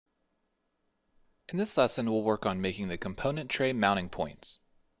In this lesson, we'll work on making the component tray mounting points.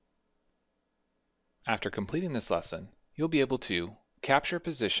 After completing this lesson, you'll be able to capture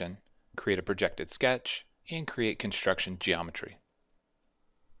position, create a projected sketch, and create construction geometry.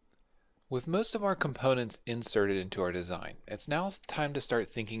 With most of our components inserted into our design, it's now time to start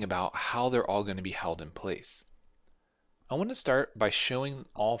thinking about how they're all going to be held in place. I want to start by showing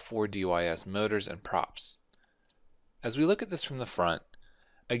all 4 DYS motors and props. As we look at this from the front,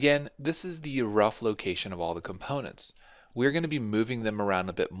 again, this is the rough location of all the components. We're going to be moving them around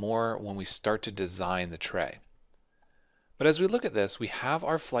a bit more when we start to design the tray. But as we look at this, we have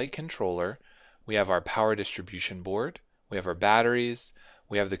our flight controller, we have our power distribution board, we have our batteries,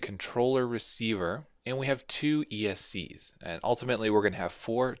 we have the controller receiver, and we have 2 ESCs. And ultimately, we're going to have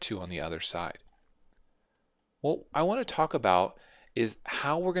 2 on the other side. What I want to talk about is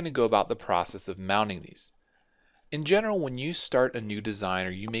how we're going to go about the process of mounting these. In general, when you start a new design or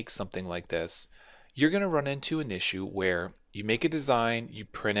you make something like this, you're going to run into an issue where you make a design, you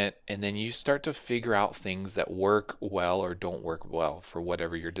print it, and then you start to figure out things that work well or don't work well for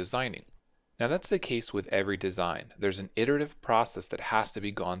whatever you're designing. Now that's the case with every design. There's an iterative process that has to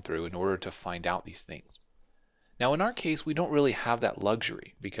be gone through in order to find out these things. Now in our case, we don't really have that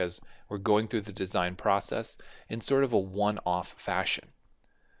luxury because we're going through the design process in sort of a one-off fashion.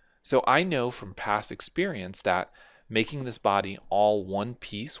 So I know from past experience that making this body all one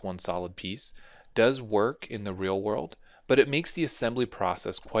piece, one solid piece, does work in the real world, but it makes the assembly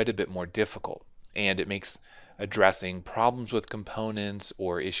process quite a bit more difficult, and it makes addressing problems with components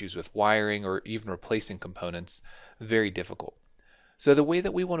or issues with wiring or even replacing components very difficult. So the way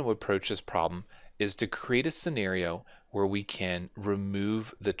that we want to approach this problem is to create a scenario where we can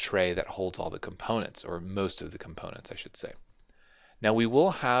remove the tray that holds all the components, or most of the components, I should say. Now we will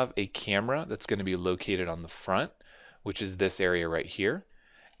have a camera that's going to be located on the front, which is this area right here,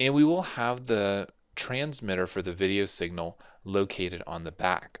 and we will have the transmitter for the video signal located on the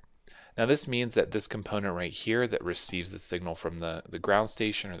back. Now this means that this component right here that receives the signal from the ground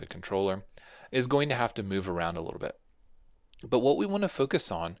station or the controller is going to have to move around a little bit. But what we want to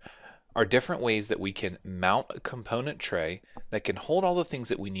focus on are different ways that we can mount a component tray that can hold all the things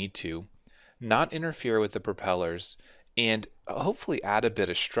that we need to, not interfere with the propellers, and hopefully add a bit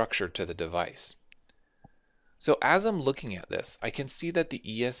of structure to the device. So as I'm looking at this, I can see that the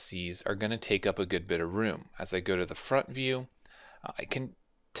ESCs are going to take up a good bit of room. As I go to the front view, I can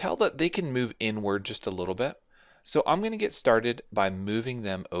tell that they can move inward just a little bit. So I'm going to get started by moving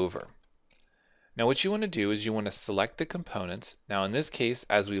them over. Now what you want to do is you want to select the components. Now in this case,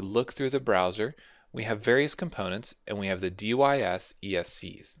 as we look through the browser, we have various components and we have the DYS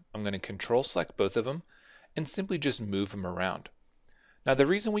ESCs. I'm going to control select both of them and simply just move them around. Now the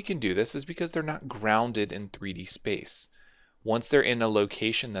reason we can do this is because they're not grounded in 3D space. Once they're in a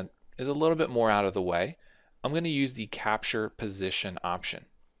location that is a little bit more out of the way, I'm going to use the capture position option.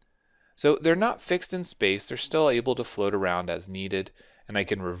 So they're not fixed in space, they're still able to float around as needed, and I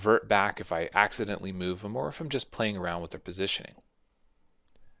can revert back if I accidentally move them or if I'm just playing around with their positioning.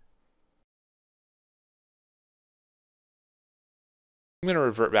 I'm going to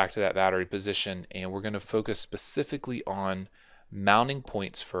revert back to that battery position and we're going to focus specifically on mounting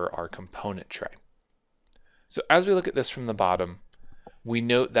points for our component tray. So as we look at this from the bottom, we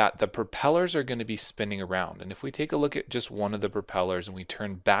note that the propellers are going to be spinning around. And if we take a look at just one of the propellers and we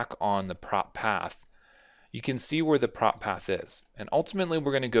turn back on the prop path, you can see where the prop path is. And ultimately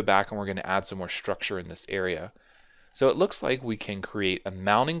we're going to go back and we're going to add some more structure in this area. So it looks like we can create a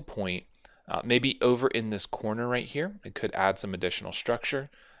mounting point maybe over in this corner right here. It could add some additional structure.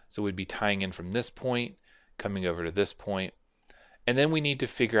 So we'd be tying in from this point, coming over to this point. And then we need to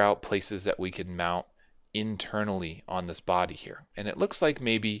figure out places that we can mount internally on this body here. And it looks like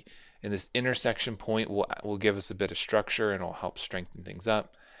maybe in this intersection point will give us a bit of structure and it'll help strengthen things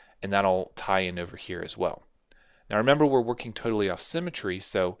up. And that'll tie in over here as well. Now remember, we're working totally off symmetry,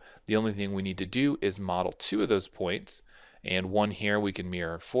 so the only thing we need to do is model 2 of those points. And one here we can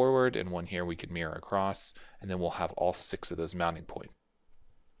mirror forward and one here we can mirror across, and then we'll have all 6 of those mounting points.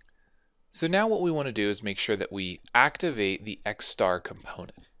 So now what we want to do is make sure that we activate the X-star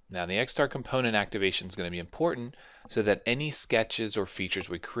component. Now the X-star component activation is going to be important so that any sketches or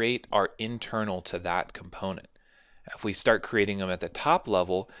features we create are internal to that component. If we start creating them at the top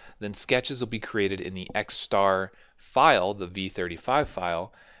level, then sketches will be created in the X-star file, the V35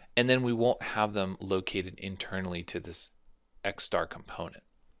 file, and then we won't have them located internally to this X-star component.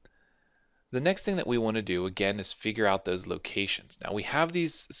 The next thing that we want to do again is figure out those locations. Now we have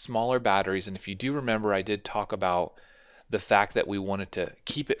these smaller batteries, and if you do remember, I did talk about the fact that we wanted to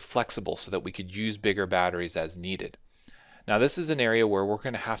keep it flexible so that we could use bigger batteries as needed. Now this is an area where we're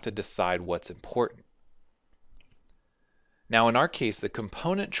going to have to decide what's important. Now in our case, the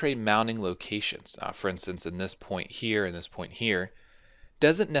component tray mounting locations, for instance in this point here and this point here,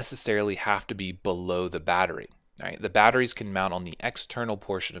 doesn't necessarily have to be below the battery. Right? The batteries can mount on the external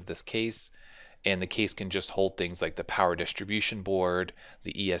portion of this case, and the case can just hold things like the power distribution board,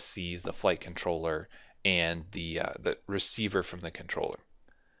 the ESCs, the flight controller, and the receiver from the controller.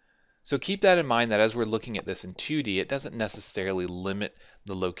 So keep that in mind that as we're looking at this in 2D, it doesn't necessarily limit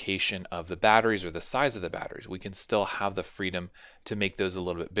the location of the batteries or the size of the batteries. We can still have the freedom to make those a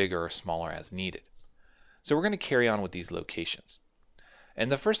little bit bigger or smaller as needed. So we're going to carry on with these locations.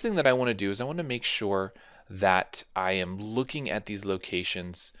 And the first thing that I want to do is I want to make sure that I am looking at these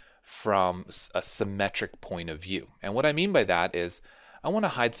locations from a symmetric point of view. And what I mean by that is I want to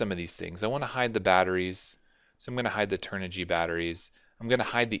hide some of these things. I want to hide the batteries. So I'm going to hide the Turnigy batteries. I'm going to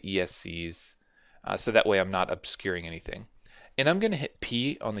hide the ESCs so that way I'm not obscuring anything. And I'm going to hit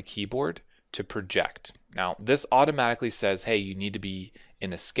P on the keyboard to project. Now this automatically says, hey, you need to be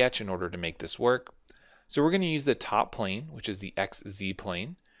in a sketch in order to make this work. So we're going to use the top plane, which is the XZ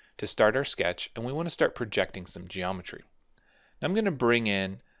plane, to start our sketch, and we want to start projecting some geometry. Now I'm going to bring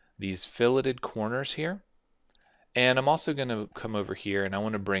in these filleted corners here, and I'm also going to come over here and I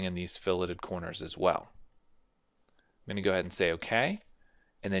want to bring in these filleted corners as well. I'm going to go ahead and say OK.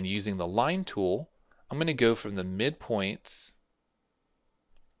 And then using the line tool, I'm going to go from the midpoints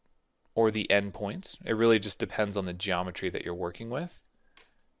or the endpoints. It really just depends on the geometry that you're working with.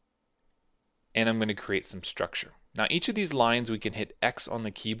 And I'm going to create some structure. Now each of these lines we can hit X on the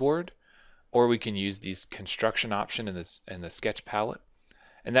keyboard, or we can use these construction option in the sketch palette.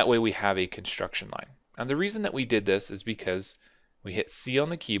 And that way we have a construction line. And the reason that we did this is because we hit C on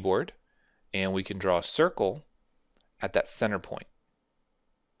the keyboard and we can draw a circle at that center point.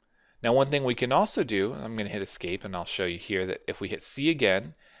 Now one thing we can also do, I'm going to hit escape and I'll show you here that if we hit C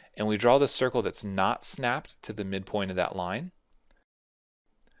again and we draw the circle that's not snapped to the midpoint of that line.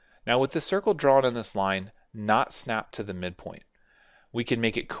 Now with the circle drawn on this line not snapped to the midpoint, we can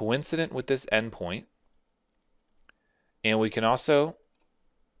make it coincident with this endpoint, and we can also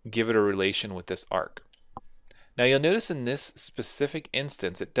give it a relation with this arc. Now you'll notice in this specific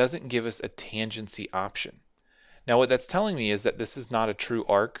instance it doesn't give us a tangency option. Now what that's telling me is that this is not a true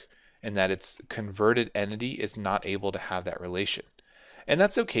arc and that its converted entity is not able to have that relation. And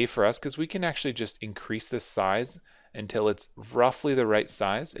that's okay for us because we can actually just increase this size until it's roughly the right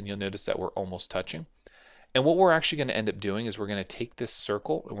size, and you'll notice that we're almost touching. And what we're actually going to end up doing is we're going to take this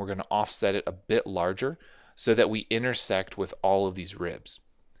circle and we're going to offset it a bit larger so that we intersect with all of these ribs.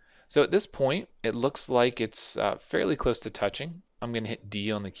 So at this point it looks like it's fairly close to touching. I'm going to hit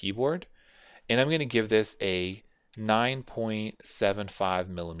D on the keyboard and I'm going to give this a 9.75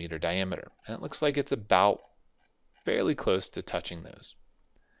 millimeter diameter, and it looks like it's about fairly close to touching those.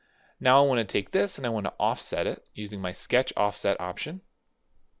 Now I want to take this and I want to offset it using my sketch offset option,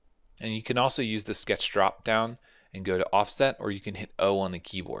 and you can also use the sketch drop down and go to offset, or you can hit O on the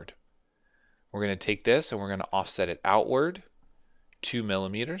keyboard. We're going to take this and we're going to offset it outward 2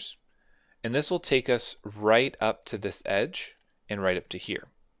 millimeters, and this will take us right up to this edge and right up to here.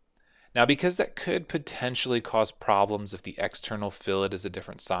 Now because that could potentially cause problems if the external fillet is a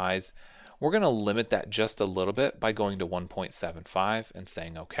different size, we're going to limit that just a little bit by going to 1.75 and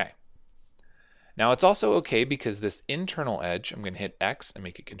saying OK. Now it's also okay because this internal edge, I'm going to hit X and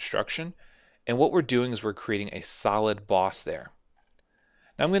make it construction, and what we're doing is we're creating a solid boss there.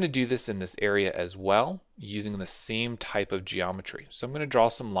 Now I'm going to do this in this area as well using the same type of geometry. So I'm going to draw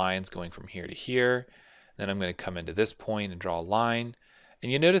some lines going from here to here, then I'm going to come into this point and draw a line.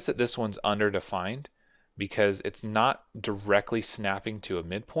 And you notice that this one's underdefined because it's not directly snapping to a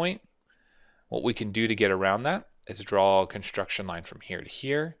midpoint. What we can do to get around that is draw a construction line from here to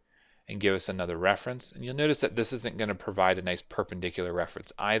here and give us another reference. And you'll notice that this isn't going to provide a nice perpendicular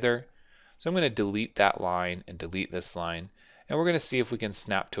reference either. So I'm going to delete that line and delete this line. And we're going to see if we can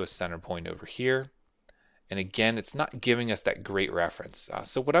snap to a center point over here. And again, it's not giving us that great reference.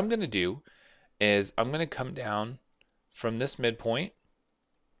 So what I'm going to do is I'm going to come down from this midpoint.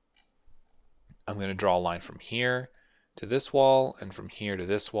 I'm going to draw a line from here to this wall and from here to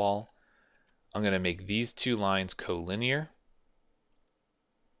this wall. I'm going to make these two lines collinear.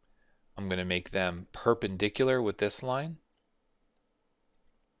 I'm going to make them perpendicular with this line.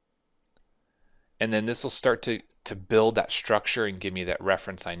 And then this will start to build that structure and give me that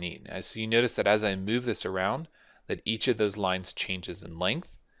reference I need. So you notice that as I move this around, that each of those lines changes in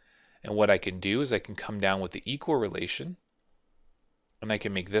length. And what I can do is I can come down with the equal relation, and I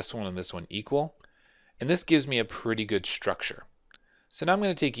can make this one and this one equal. And this gives me a pretty good structure. So now I'm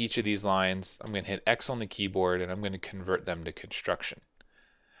going to take each of these lines, I'm going to hit X on the keyboard, and I'm going to convert them to construction.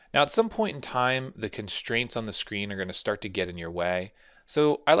 Now at some point in time, the constraints on the screen are going to start to get in your way.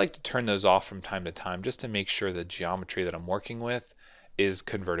 So I like to turn those off from time to time just to make sure the geometry that I'm working with is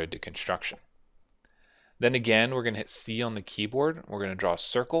converted to construction. Then again, we're going to hit C on the keyboard. We're going to draw a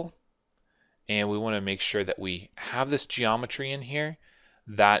circle, and we want to make sure that we have this geometry in here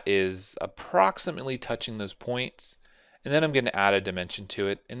that is approximately touching those points. And then I'm going to add a dimension to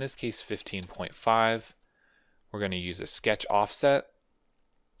it, in this case 15.5. We're going to use a sketch offset,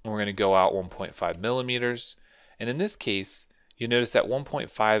 and we're going to go out 1.5 millimeters. And in this case, you notice that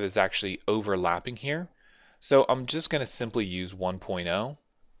 1.5 is actually overlapping here. So I'm just going to simply use 1.0.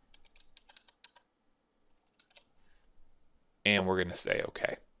 And we're going to say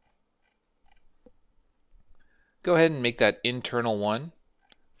OK. Go ahead and make that internal one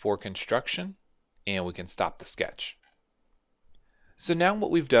for construction, and we can stop the sketch. So now what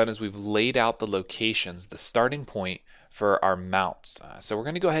we've done is we've laid out the locations, the starting point for our mounts. So we're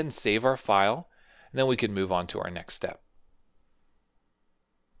going to go ahead and save our file, and then we can move on to our next step.